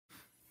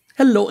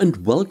Hello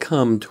and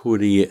welcome to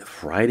the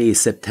Friday,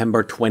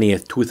 September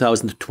 20th,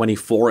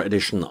 2024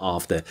 edition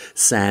of the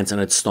SANS and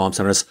its Storm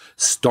Center's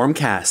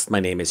Stormcast. My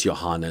name is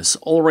Johannes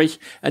Ulrich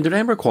and today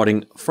I'm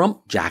recording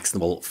from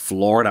Jacksonville,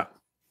 Florida.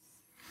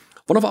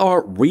 One of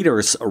our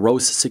readers,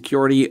 Rose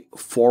Security,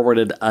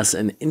 forwarded us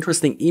an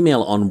interesting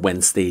email on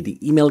Wednesday. The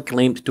email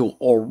claimed to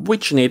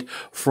originate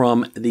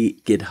from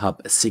the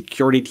GitHub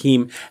security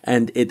team,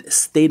 and it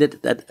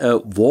stated that a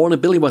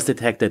vulnerability was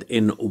detected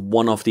in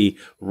one of the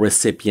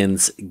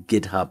recipient's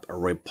GitHub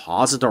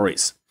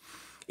repositories.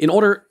 In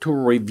order to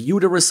review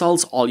the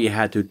results, all you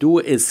had to do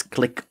is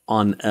click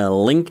on a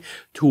link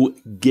to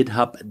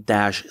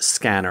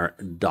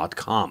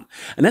github-scanner.com.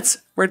 And that's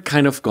where it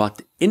kind of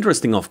got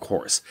interesting, of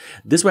course.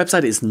 This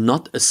website is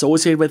not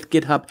associated with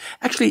GitHub,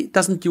 actually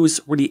doesn't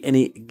use really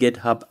any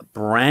GitHub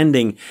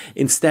branding.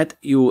 Instead,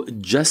 you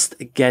just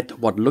get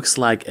what looks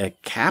like a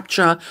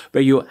CAPTCHA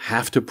where you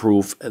have to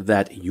prove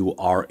that you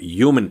are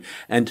human.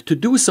 And to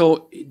do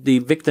so, the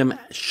victim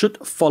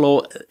should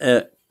follow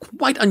a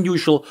quite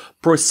unusual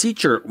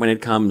procedure when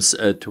it comes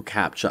to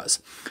CAPTCHAs.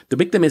 The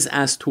victim is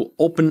asked to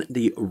open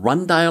the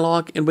Run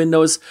dialog in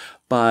Windows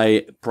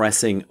by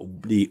pressing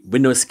the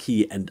Windows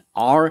key and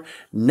R.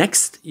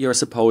 Next, you're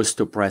supposed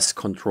to press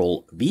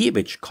Ctrl V,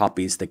 which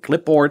copies the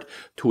clipboard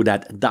to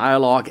that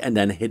dialog, and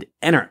then hit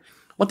Enter.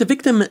 What the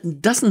victim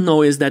doesn't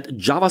know is that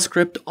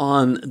JavaScript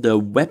on the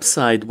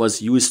website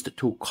was used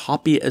to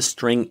copy a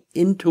string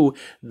into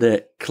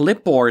the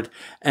clipboard,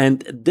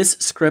 and this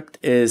script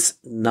is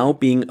now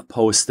being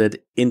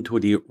posted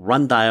into the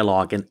Run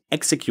dialog and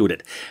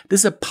executed. This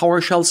is a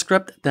PowerShell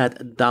script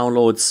that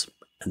downloads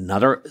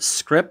another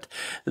script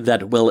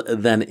that will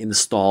then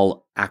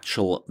install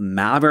actual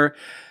malware.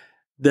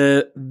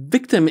 The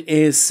victim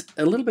is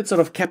a little bit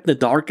sort of kept in the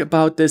dark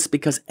about this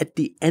because at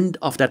the end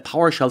of that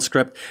PowerShell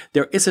script,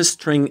 there is a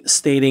string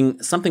stating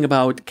something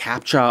about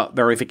CAPTCHA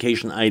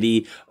verification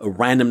ID, a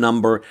random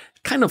number.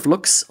 It kind of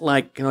looks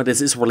like, this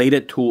is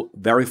related to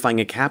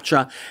verifying a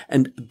CAPTCHA.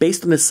 And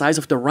based on the size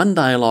of the Run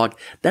dialog,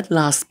 that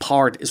last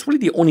part is really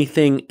the only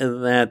thing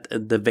that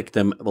the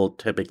victim will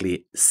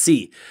typically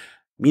see.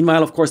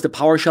 Meanwhile, of course, the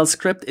PowerShell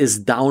script is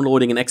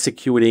downloading and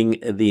executing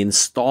the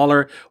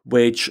installer,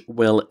 which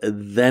will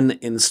then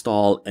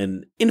install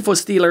an info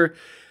stealer.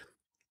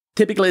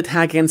 Typical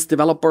attack against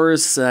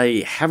developers.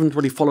 I haven't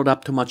really followed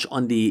up too much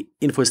on the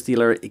info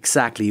stealer,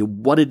 exactly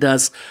what it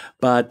does,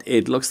 but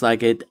it looks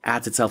like it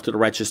adds itself to the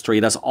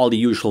registry, does all the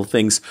usual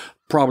things,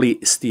 probably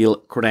steal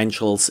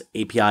credentials,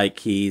 API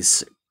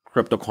keys,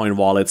 crypto coin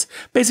wallets,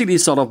 basically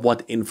sort of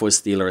what info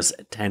stealers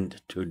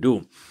tend to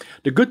do.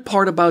 The good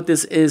part about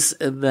this is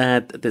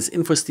that this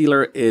info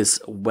stealer is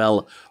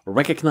well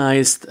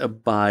recognized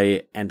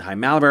by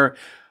anti-malware.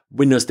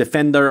 Windows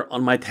Defender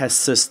on my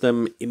test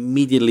system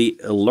immediately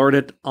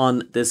alerted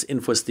on this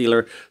info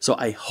stealer. So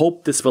I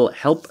hope this will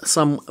help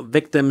some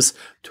victims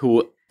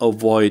to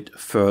avoid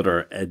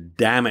further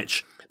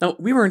damage. Now,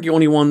 we weren't the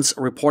only ones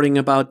reporting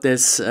about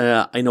this.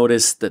 I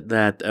noticed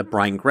that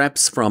Brian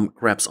Krebs from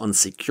Krebs on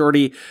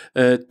Security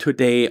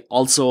today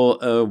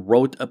also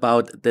wrote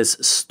about this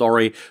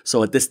story.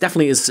 So this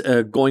definitely is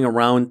going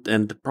around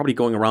and probably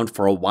going around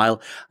for a while.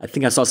 I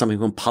think I saw something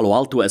from Palo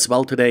Alto as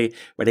well today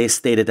where they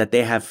stated that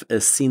they have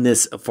seen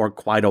this for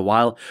quite a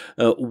while.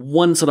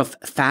 One sort of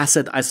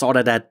facet I saw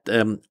that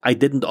I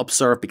didn't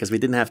observe because we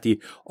didn't have the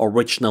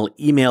original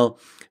email,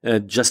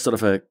 just sort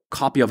of a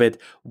copy of it,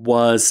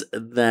 was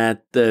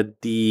that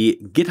the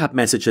GitHub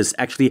messages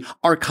actually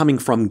are coming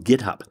from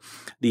GitHub.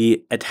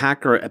 The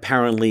attacker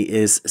apparently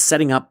is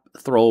setting up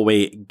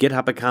throwaway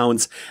GitHub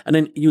accounts and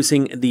then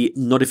using the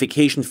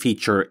notification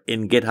feature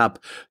in GitHub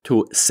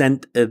to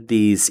send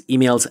these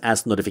emails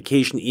as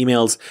notification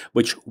emails,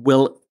 which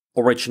will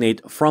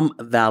originate from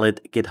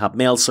valid GitHub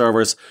mail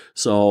servers.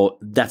 So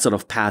that sort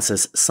of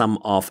passes some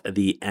of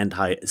the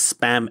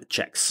anti-spam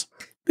checks.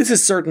 This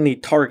is certainly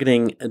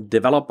targeting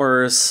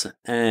developers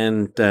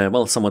and,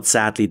 well, somewhat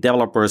sadly,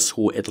 developers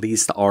who at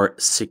least are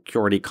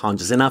security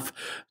conscious enough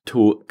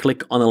to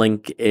click on a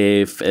link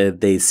if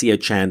they see a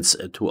chance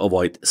to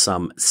avoid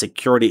some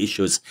security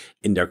issues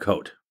in their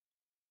code.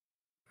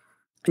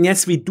 And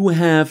yes, we do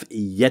have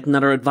yet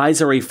another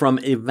advisory from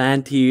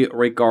Ivanti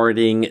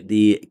regarding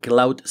the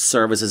Cloud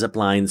Services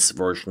Appliance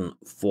version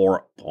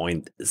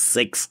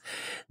 4.6.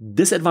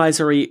 This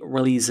advisory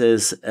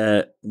releases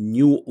a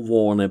new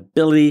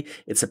vulnerability.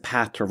 It's a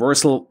path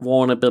traversal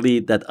vulnerability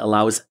that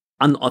allows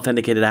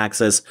unauthenticated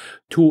access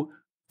to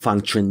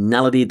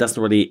functionality.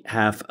 Doesn't really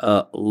have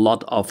a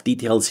lot of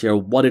details here.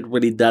 What it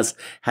really does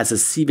has a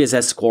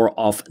CVSS score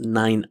of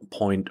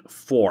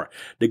 9.4.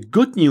 The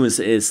good news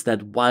is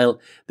that while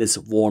this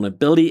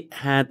vulnerability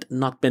had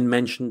not been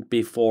mentioned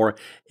before,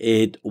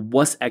 it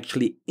was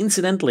actually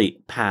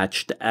incidentally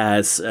patched,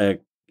 as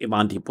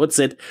Ivanti puts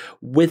it,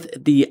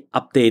 with the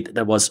update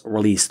that was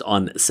released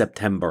on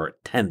September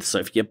 10th. So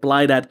if you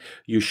apply that,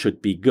 you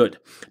should be good.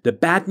 The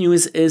bad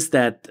news is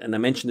that, and I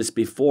mentioned this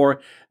before,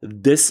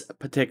 this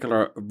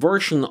particular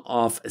version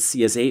of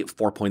CSA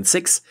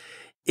 4.6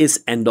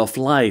 is end of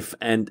life,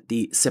 and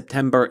the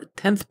September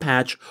 10th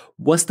patch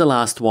was the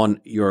last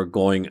one you're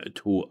going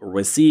to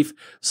receive.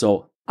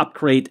 So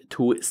upgrade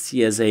to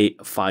CSA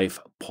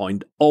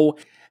 5.0.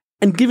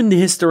 And given the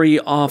history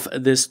of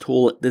this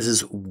tool, this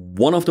is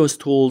one of those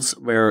tools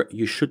where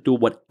you should do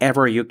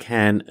whatever you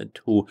can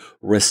to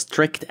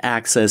restrict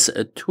access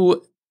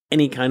to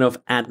any kind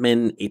of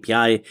admin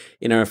API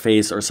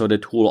interface or so the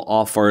tool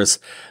offers.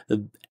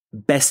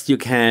 Best you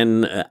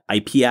can,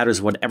 IP address,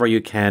 whatever you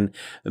can,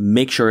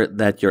 make sure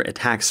that your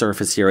attack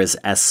surface here is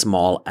as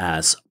small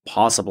as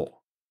possible.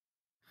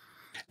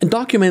 And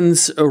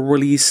documents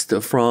released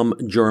from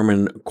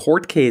German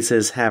court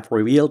cases have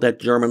revealed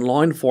that German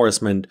law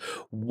enforcement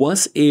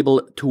was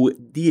able to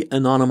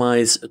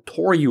de-anonymize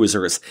Tor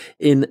users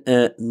in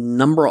a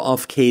number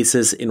of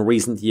cases in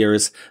recent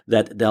years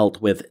that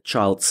dealt with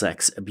child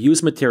sex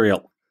abuse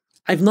material.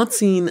 I've not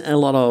seen a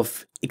lot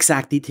of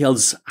exact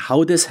details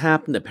how this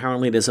happened.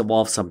 Apparently this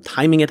involves some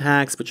timing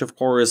attacks, which of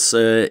course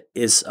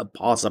is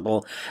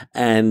possible,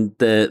 and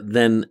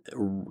then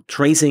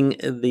tracing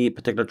the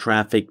particular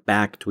traffic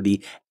back to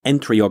the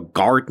entry or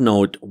guard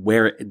node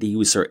where the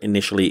user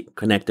initially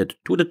connected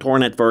to the Tor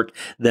network,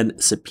 then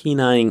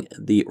subpoenaing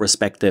the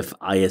respective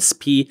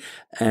ISP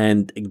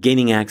and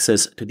gaining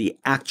access to the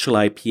actual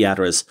IP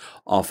address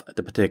of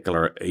the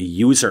particular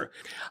user.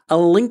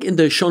 I'll link in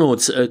the show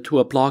notes to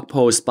a blog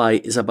post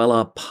by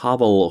Isabella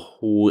Pavel,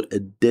 who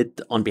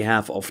did, on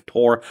behalf of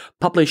Tor,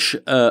 publish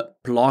a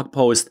blog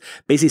post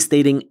basically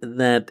stating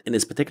that in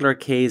this particular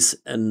case,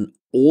 an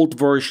old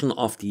version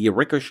of the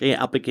Ricochet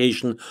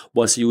application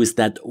was used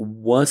that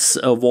was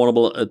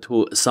vulnerable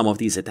to some of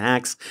these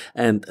attacks,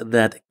 and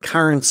that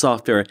current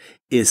software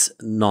is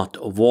not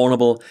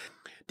vulnerable.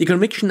 The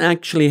conviction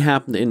actually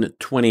happened in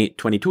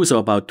 2022, so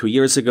about 2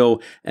 years ago,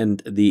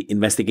 and the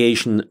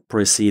investigation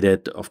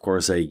proceeded, of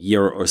course, a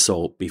year or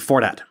so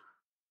before that.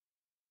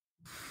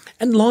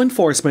 And law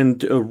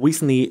enforcement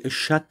recently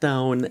shut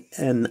down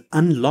an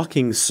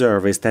unlocking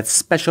service that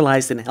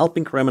specialized in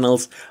helping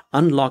criminals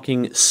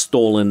unlocking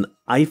stolen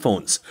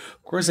iPhones.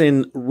 Of course,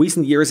 in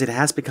recent years, it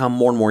has become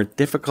more and more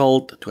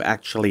difficult to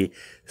actually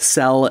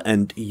sell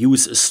and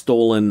use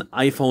stolen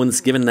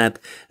iPhones, given that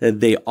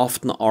they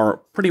often are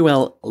pretty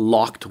well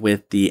locked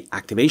with the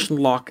activation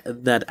lock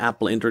that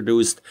Apple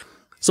introduced.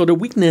 So the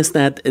weakness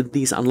that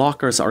these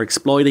unlockers are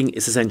exploiting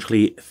is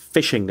essentially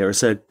phishing.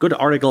 There's a good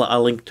article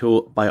I'll link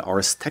to by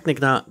Ars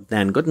Technica,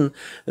 Dan Gooden,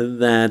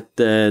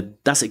 that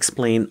does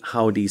explain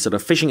how these sort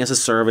of phishing as a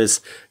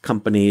service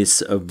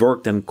companies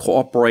work and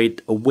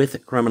cooperate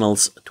with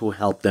criminals to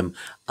help them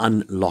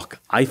unlock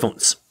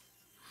iPhones.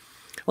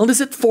 Well, that's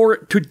it for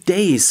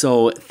today.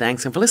 So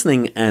thanks for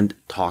listening, and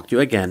talk to you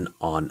again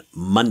on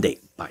Monday.